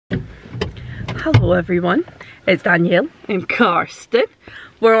Hello everyone, it's Danielle and Karsten.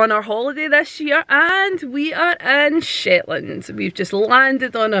 We're on our holiday this year and we are in Shetland. We've just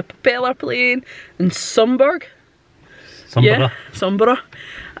landed on a propeller plane in Sunburg. Yeah, Sunburg.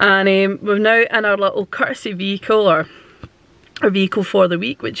 And we're now in our little courtesy vehicle, or our vehicle for the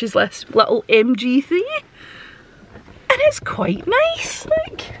week, which is this little MG thingy. And it's quite nice,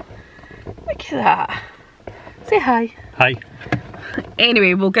 look at that. Say hi. Hi.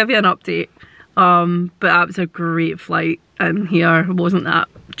 Anyway, we'll give you an update. But that was a great flight in here. It wasn't that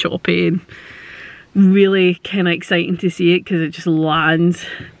choppy and really kind of exciting to see it because it just lands,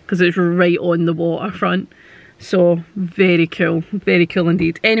 because it's right on the waterfront. So very cool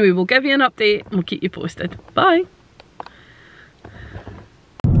indeed. Anyway, we'll give you an update and we'll keep you posted. Bye.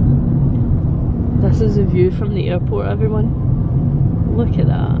 This is a view from the airport, everyone. Look at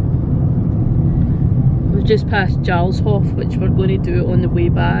that. We've just passed Jalshof, which we're going to do on the way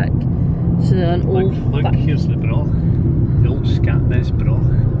back. So an old look, here's the Broch. The old Skatnes Broch.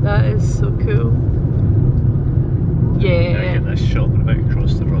 That is so cool. Yeah. I get this shot when I'm about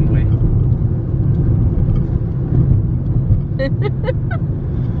across the runway.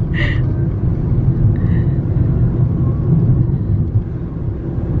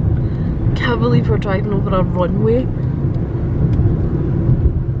 Can't believe we're driving over a runway.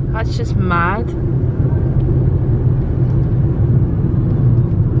 That's just mad.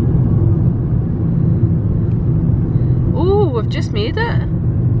 Oh, we've just made it.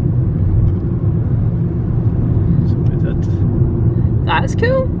 So we did. That's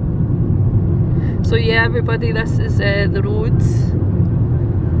cool. So yeah, everybody, this is the roads.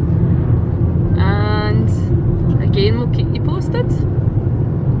 And again, we'll keep you posted.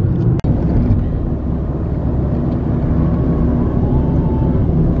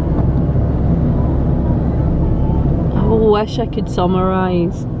 I wish I could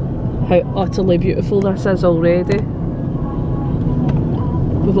summarise how utterly beautiful this is already.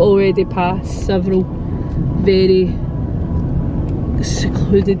 We've already passed several very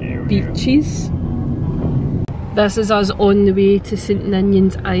secluded beaches. This is us on the way to St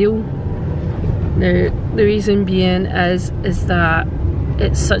Ninian's Isle. Now, the reason being is that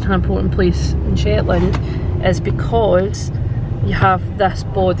it's such an important place in Shetland is because you have this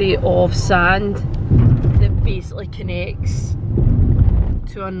body of sand that basically connects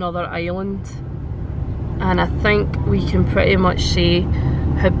to another island. And I think we can pretty much say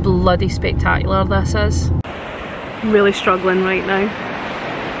how bloody spectacular this is. I'm really struggling right now.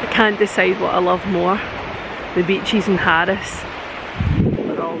 I can't decide what I love more, the beaches in Harris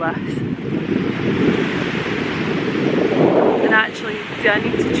or all this. And actually, do I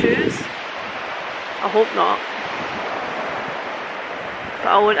need to choose? I hope not. But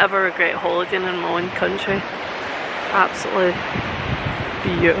I won't ever regret holidaying in my own country. Absolutely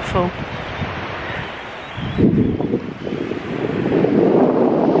beautiful.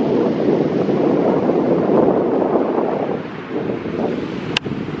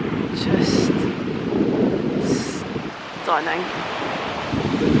 Just stunning.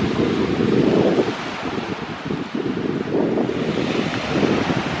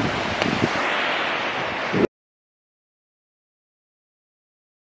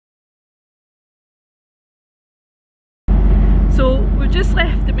 So we've just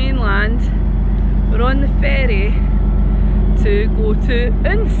left the mainland. We're on the ferry to go to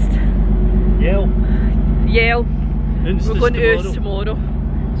Unst. Yale. Unst we're going to Unst tomorrow.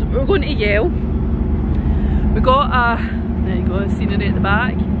 So we're going to Yale. We got a, there you go, scenery at the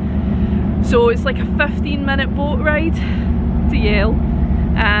back. So it's like a 15-minute boat ride to Yale,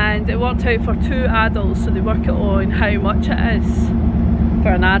 and it worked out for 2 adults, so they work it on how much it is for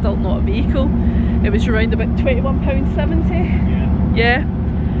an adult, not a vehicle. It was around about £21.70. Yeah.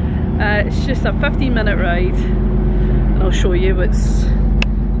 It's just a 15-minute ride, and I'll show you what's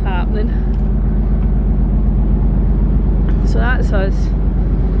happening. So that's us.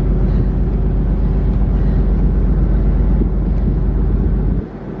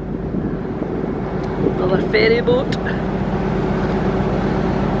 Another ferry boat.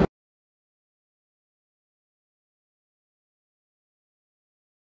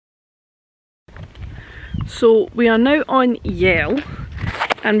 So we are now on Yale,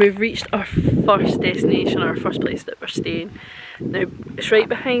 and we've reached our first destination, our first place that we're staying. Now it's right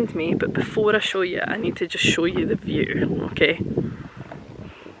behind me, but before I show you, I need to just show you the view, okay?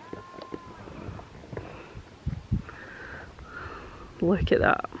 Look at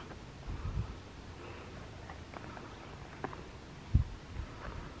that.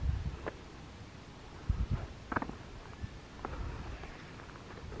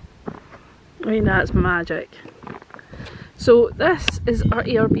 I mean, that's magic. So this is our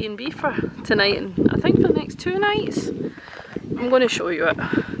Airbnb for tonight, and I think for the next 2 nights. I'm going to show you it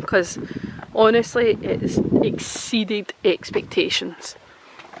because honestly it's exceeded expectations.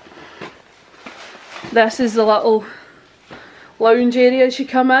 This is the little lounge area as you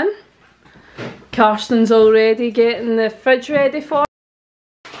come in. Karsten's already getting the fridge ready for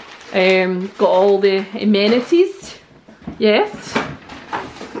it. Got all the amenities. Yes,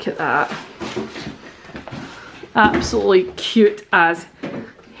 look at that. Absolutely cute as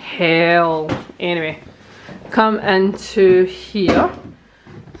hell. Anyway, come into here,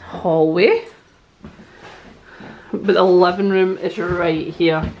 hallway, but the living room is right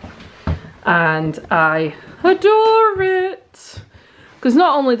here, and I adore it because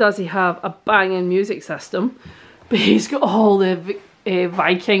not only does he have a banging music system, but he's got all the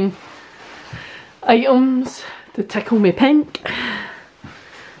Viking items to tickle me pink.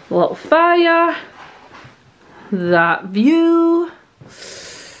 A little fire, that view,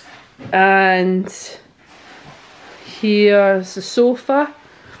 and here's the sofa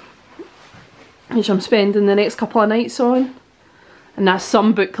which I'm spending the next couple of nights on, and that's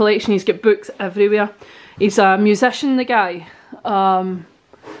some book collection. He's got books everywhere. He's a musician, the guy, by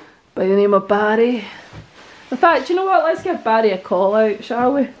the name of Barry. In fact, you know what, let's give Barry a call out,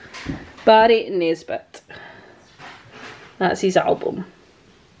 shall we? Barry Nesbitt. That's his album,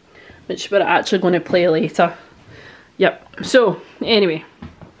 which we're actually going to play later. Yep, so anyway,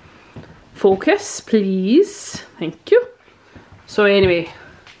 focus please, thank you. So anyway,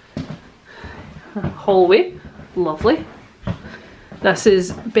 hallway, lovely. This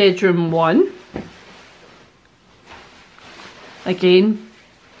is bedroom 1. Again,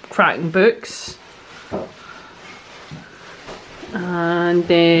 cracking books. And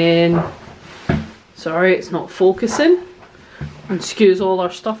then, sorry it's not focusing, excuse all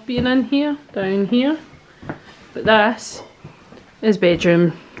our stuff being in here, down here. But this is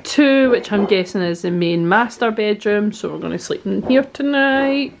bedroom 2, which I'm guessing is the main master bedroom, so we're going to sleep in here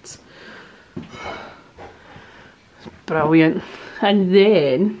tonight. Brilliant. And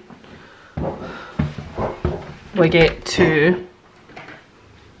then we get to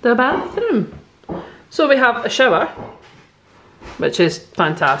the bathroom. So we have a shower, which is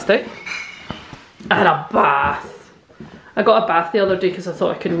fantastic, and a bath. I got a bath the other day because I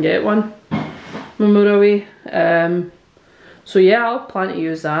thought I couldn't get one when we were away. So yeah, I'll plan to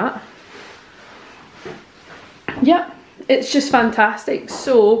use that. Yep, it's just fantastic.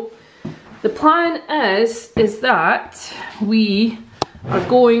 So the plan is that we are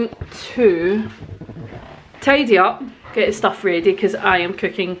going to tidy up, get stuff ready, because I am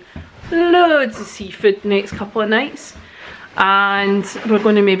cooking loads of seafood the next couple of nights, and we're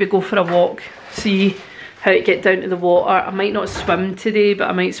going to maybe go for a walk, see how to get down to the water. I might not swim today, but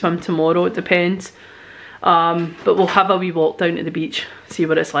I might swim tomorrow, it depends. But we'll have a wee walk down to the beach, see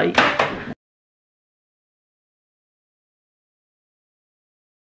what it's like.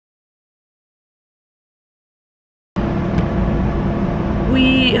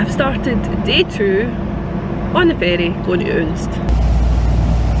 We have started day 2 on the ferry going to Unst.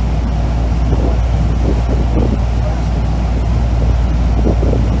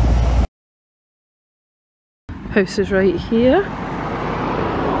 House is right here.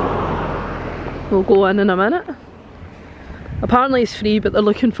 We'll go in a minute. Apparently it's free, but they're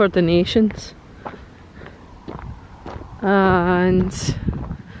looking for donations. And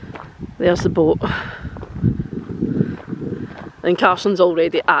there's the boat. And Carson's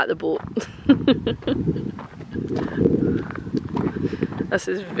already at the boat. This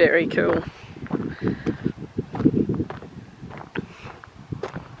is very cool.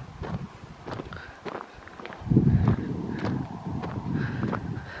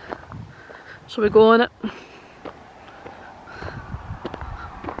 Shall we go on it?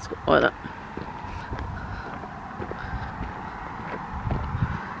 Let's go on it.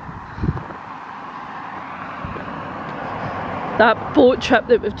 That boat trip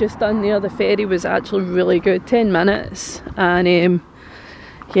that we've just done there, the ferry, was actually really good. 10 minutes, and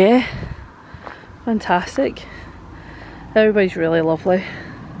yeah, fantastic. Everybody's really lovely.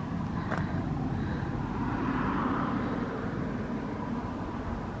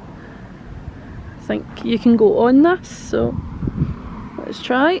 I think you can go on this, so let's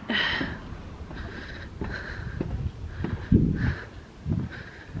try.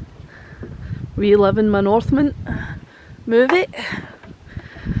 Reliving my Northman movie.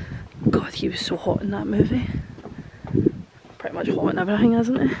 God, he was so hot in that movie. Pretty much hot in everything,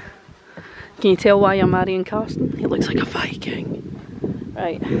 isn't he? Can you tell why I'm marrying Karsten? He looks like a Viking.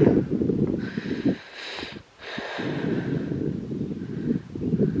 Right.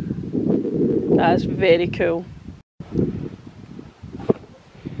 That's very cool.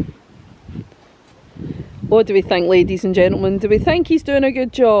 What do we think, ladies and gentlemen? Do we think he's doing a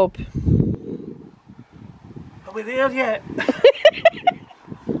good job? Are we there yet?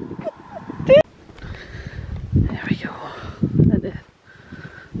 There we go. At the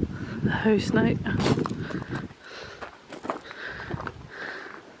house now.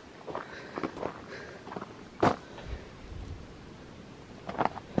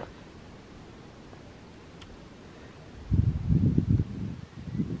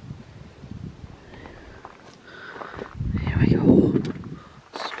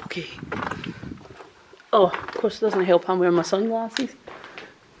 Oh, of course it doesn't help I'm wearing my sunglasses.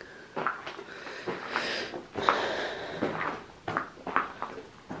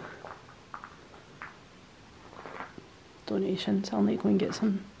 Donations, I'll need to go and get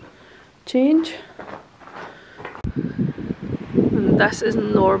some change. And this is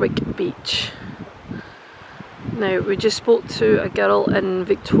Norwich Beach. Now, we just spoke to a girl in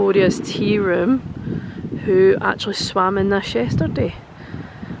Victoria's tea room who actually swam in this yesterday.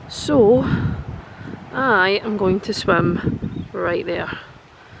 So, I am going to swim right there.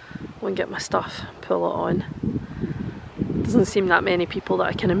 Go and get my stuff, pull it on. Doesn't seem that many people that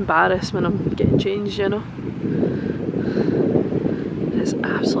I can embarrass when I'm getting changed, you know. It's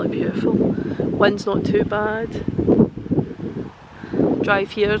absolutely beautiful. Wind's not too bad.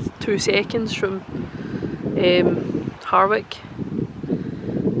 Drive here 2 seconds from Harwich.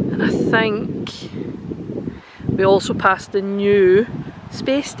 And I think we also passed the new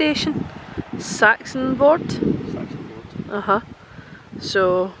space station. Saxonboard.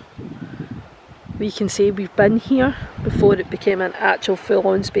 So we can say we've been here before it became an actual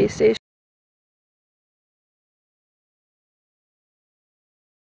full-on space station.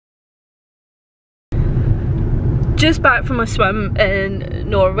 Just back from a swim in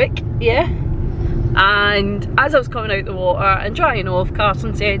Norwich, yeah. And as I was coming out the water and drying off,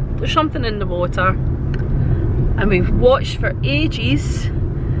 Carson said there's something in the water, and we've watched for ages.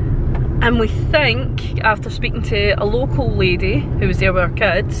 And we think, after speaking to a local lady who was there with her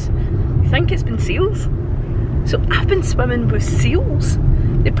kids, we think it's been seals. So I've been swimming with seals.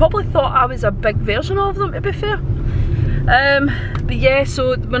 They probably thought I was a big version of them, to be fair. But yeah,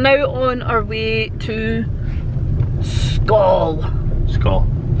 so we're now on our way to Skull.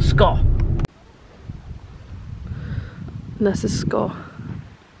 And this is Skull.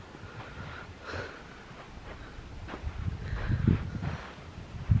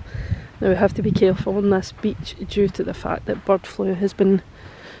 Now we have to be careful on this beach due to the fact that bird flu has been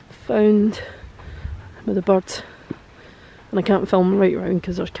found with the birds, and I can't film right around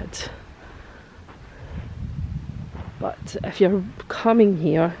because there's kids. But if you're coming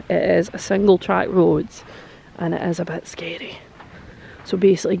here, it is a single track road and it is a bit scary. So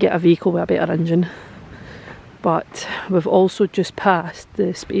basically get a vehicle with a better engine. But we've also just passed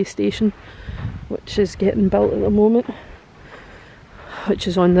the space station, which is getting built at the moment, which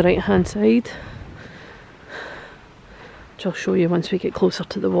is on the right hand side, which I'll show you once we get closer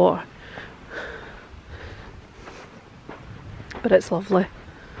to the water. But it's lovely,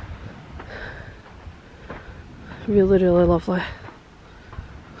 really lovely.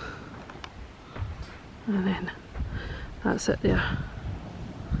 And then that's it there.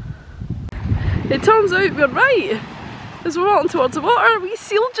 It turns out we're right. As we're walking towards the water, a wee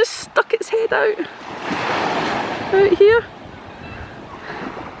seal just stuck its head out here.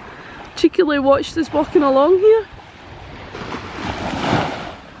 Cheekily watched us walking along here.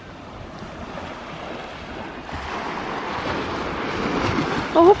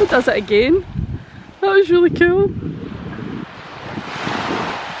 I hope it does it again. That was really cool.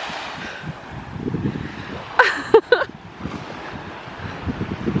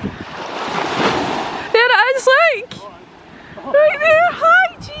 There it is, look! Right there,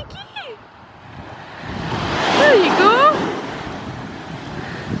 hi cheeky! There you go.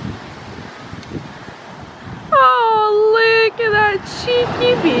 Oh, look at that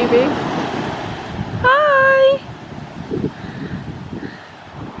cheeky baby. Hi!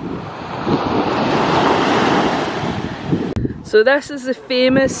 So this is the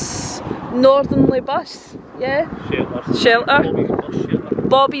famous Northernly bus, yeah? Shelter.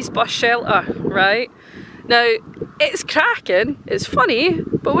 Bobby's bus shelter, right? Now, it's cracking, it's funny,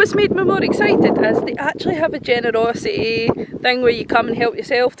 but what's made me more excited is they actually have a generosity thing where you come and help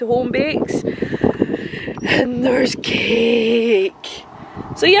yourself to home bakes. And there's cake.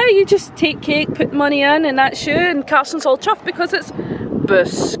 So yeah, you just take cake, put money in, and that's you, and Carson's all chuffed because it's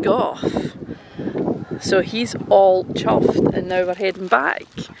Biscoff. So he's all chuffed, and now we're heading back.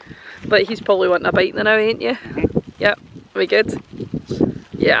 But he's probably wanting a bite now, ain't you? Yep, we good?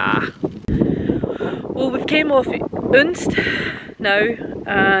 Yeah. Well, we've came off Unst now,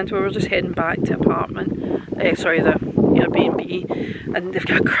 and we were just heading back to apartment, sorry, the Airbnb, and they've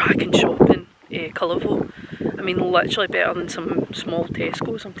got a cracking shop in Colourful. I mean, literally better than some small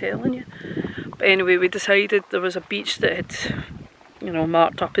Tesco's, I'm telling you. But anyway, we decided there was a beach that had, you know,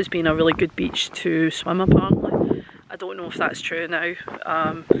 marked up as being a really good beach to swim apparently. I don't know if that's true now.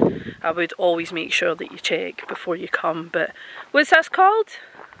 I would always make sure that you check before you come, but what's this called?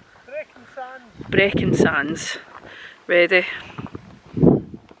 Brecon Sands. Brecon Sands. Ready?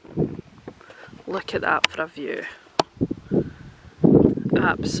 Look at that for a view.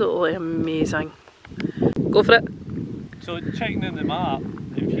 Absolutely amazing. Go for it. So checking in the map,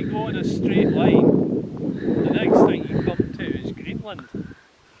 if you go in a straight line, the next thing you come to is Greenland.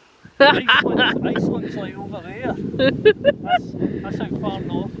 Iceland's like over there. That's how far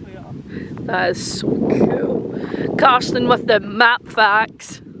north we are. That is so cool. Karsten with the map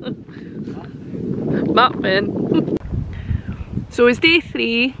facts. Map man. So it's day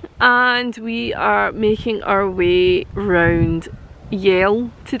 3 and we are making our way round Yale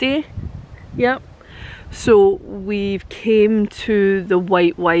today. Yep. So we've came to the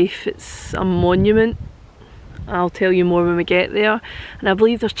White Wife. It's a monument. I'll tell you more when we get there. And I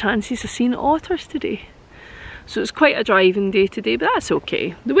believe there's chances of seeing otters today. So it's quite a driving day today, but that's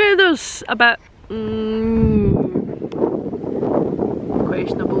okay. The weather's a bit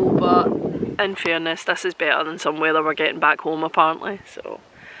questionable, but in fairness, this is better than some weather we're getting back home apparently. So,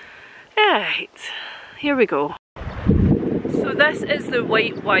 right, here we go. So this is the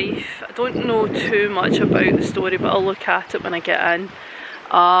White Wife. I don't know too much about the story, but I'll look at it when I get in.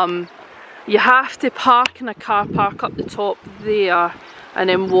 You have to park in a car park up the top there and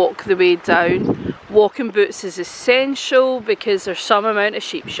then walk the way down. Walking boots is essential because there's some amount of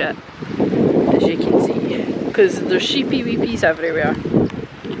sheep shit, as you can see, because there's sheepy weepies everywhere.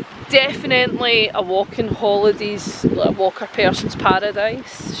 Definitely a walking holidays, like a walker person's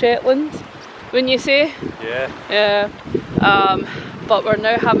paradise, Shetland, wouldn't you say? Yeah. Yeah. But we're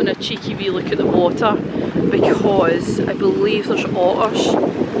now having a cheeky wee look at the water because I believe there's otters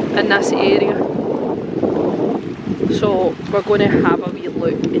in this area. So we're going to have a wee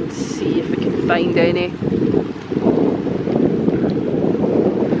look and see if we can find any.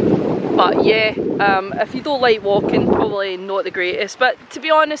 But yeah, if you don't like walking, probably not the greatest. But to be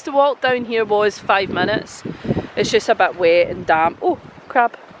honest, the walk down here was 5 minutes. It's just a bit wet and damp. Oh,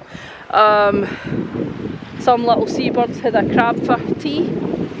 crab. Some little seabirds had a crab for tea.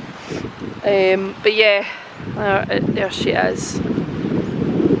 But yeah, there she is.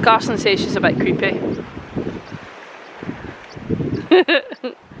 Carson says she's a bit creepy.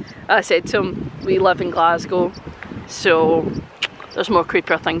 I said to him, we live in Glasgow, so there's more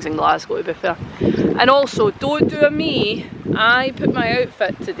creepier things in Glasgow to be fair. And also, don't do a me, I put my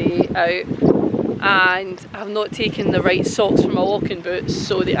outfit today out and I've not taken the right socks for my walking boots,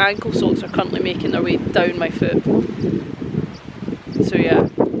 so the ankle socks are currently making their way down my foot. So yeah,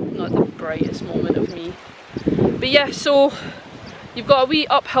 not the brightest moment of me. But yeah, so you've got a wee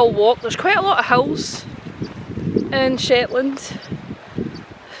uphill walk. There's quite a lot of hills in Shetland,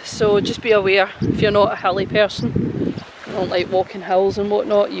 so just be aware if you're not a hilly person, you don't like walking hills and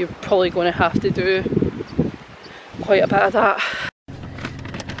whatnot, you're probably going to have to do quite a bit of that.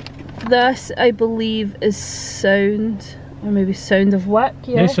 This, I believe, is Sound, or maybe Sound of Wick,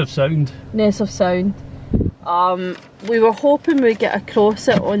 yeah? Ness of Sound. Ness of Sound. We were hoping we'd get across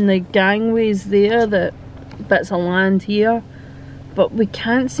it on the gangways there, the bits of land here, but we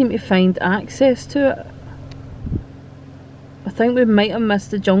can't seem to find access to it. I think we might have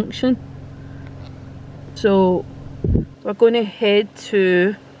missed the junction. So we're going to head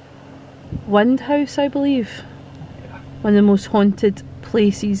to Windhouse, I believe. One of the most haunted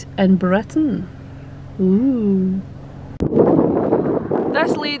places in Britain. Ooh.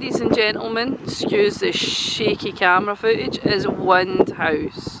 This, ladies and gentlemen, excuse the shaky camera footage, is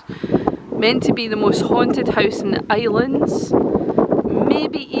Windhouse. Meant to be the most haunted house in the islands.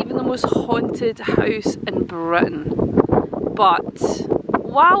 Maybe even the most haunted house in Britain. But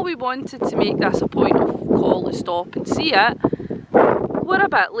while we wanted to make this a point of call to stop and see it, we're a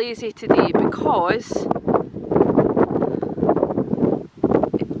bit lazy today because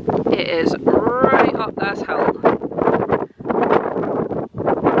it is right up this hill.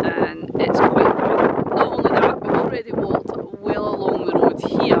 And it's quite far. Not only that, we've already walked well along the road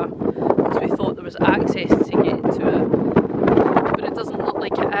here because we thought there was access to get to it. But it doesn't look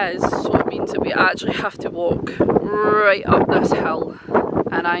like it is, so it means that we actually have to walk right up this hill.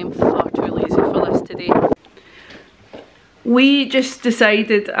 And I'm far too lazy for this today. We just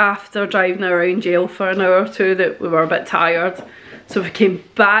decided after driving around Yale for an hour or two that we were a bit tired. So we came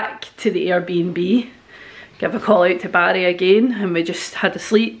back to the Airbnb give a call out to Barry again, and we just had a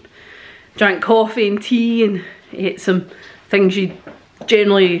sleep, drank coffee and tea, and ate some things you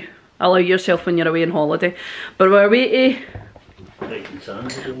generally allow yourself when you're away on holiday. But we're away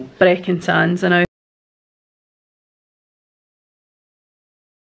to Brecon Sands now.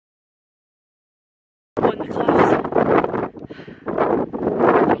 On the cliffs.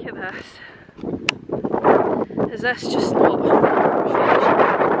 Look at this. Is this just not refreshing?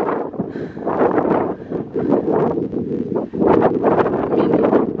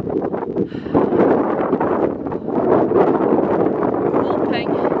 Hoping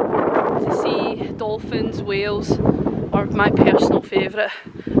to see dolphins, whales, or my personal favourite,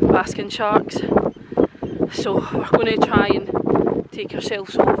 basking sharks. So we're going to try and take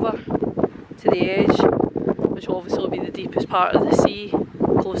ourselves over to the edge, which will obviously be the deepest part of the sea,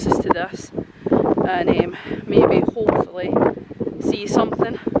 closest to this, and maybe hopefully see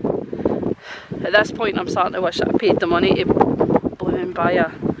something. At this point I'm starting to wish that I paid the money to bloom by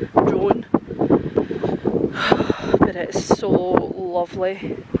a drone, but it's so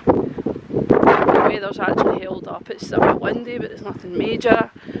lovely. The weather's actually held up. It's a bit windy, but it's nothing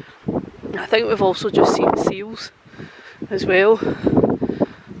major. I think we've also just seen seals as well,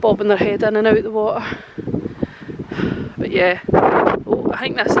 bobbing their head in and out the water. But yeah, oh, I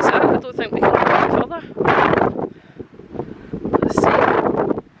think this is it. I don't think we can go any further. Let's see.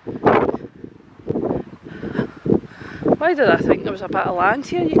 Why did I think there was a bit of land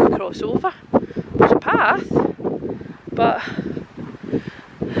here you could cross over? There's a path, but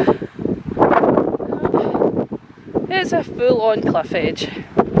it's a full-on cliff edge.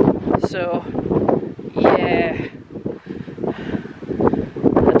 So yeah,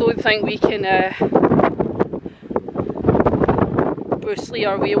 I don't think we can Bruce Lee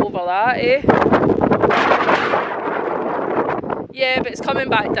our way over that, eh? Yeah, but it's coming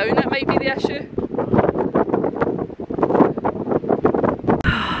back down, it might be the issue.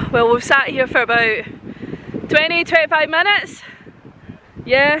 Well, we've sat here for about 20-25 minutes.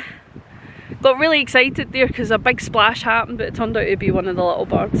 Yeah, got really excited there because a big splash happened, but it turned out to be one of the little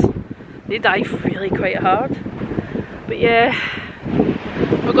birds. They dive really quite hard. But yeah,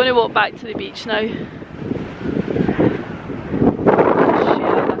 we're going to walk back to the beach now.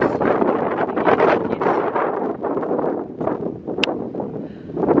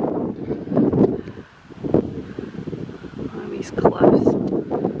 These cliffs.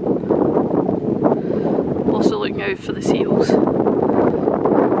 Also looking out for the seals as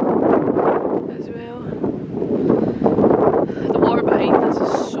well. The water behind us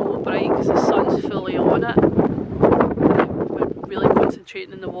is so bright because the sun's fully on it. We're really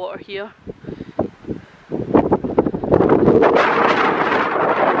concentrating in the water here. So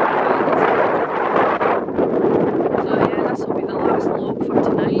yeah, this will be the last log for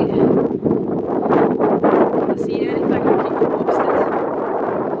tonight. If I see anything, I'll keep you posted.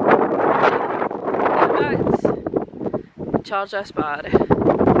 Charge this battery. At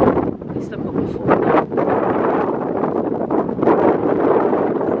least I've got my phone.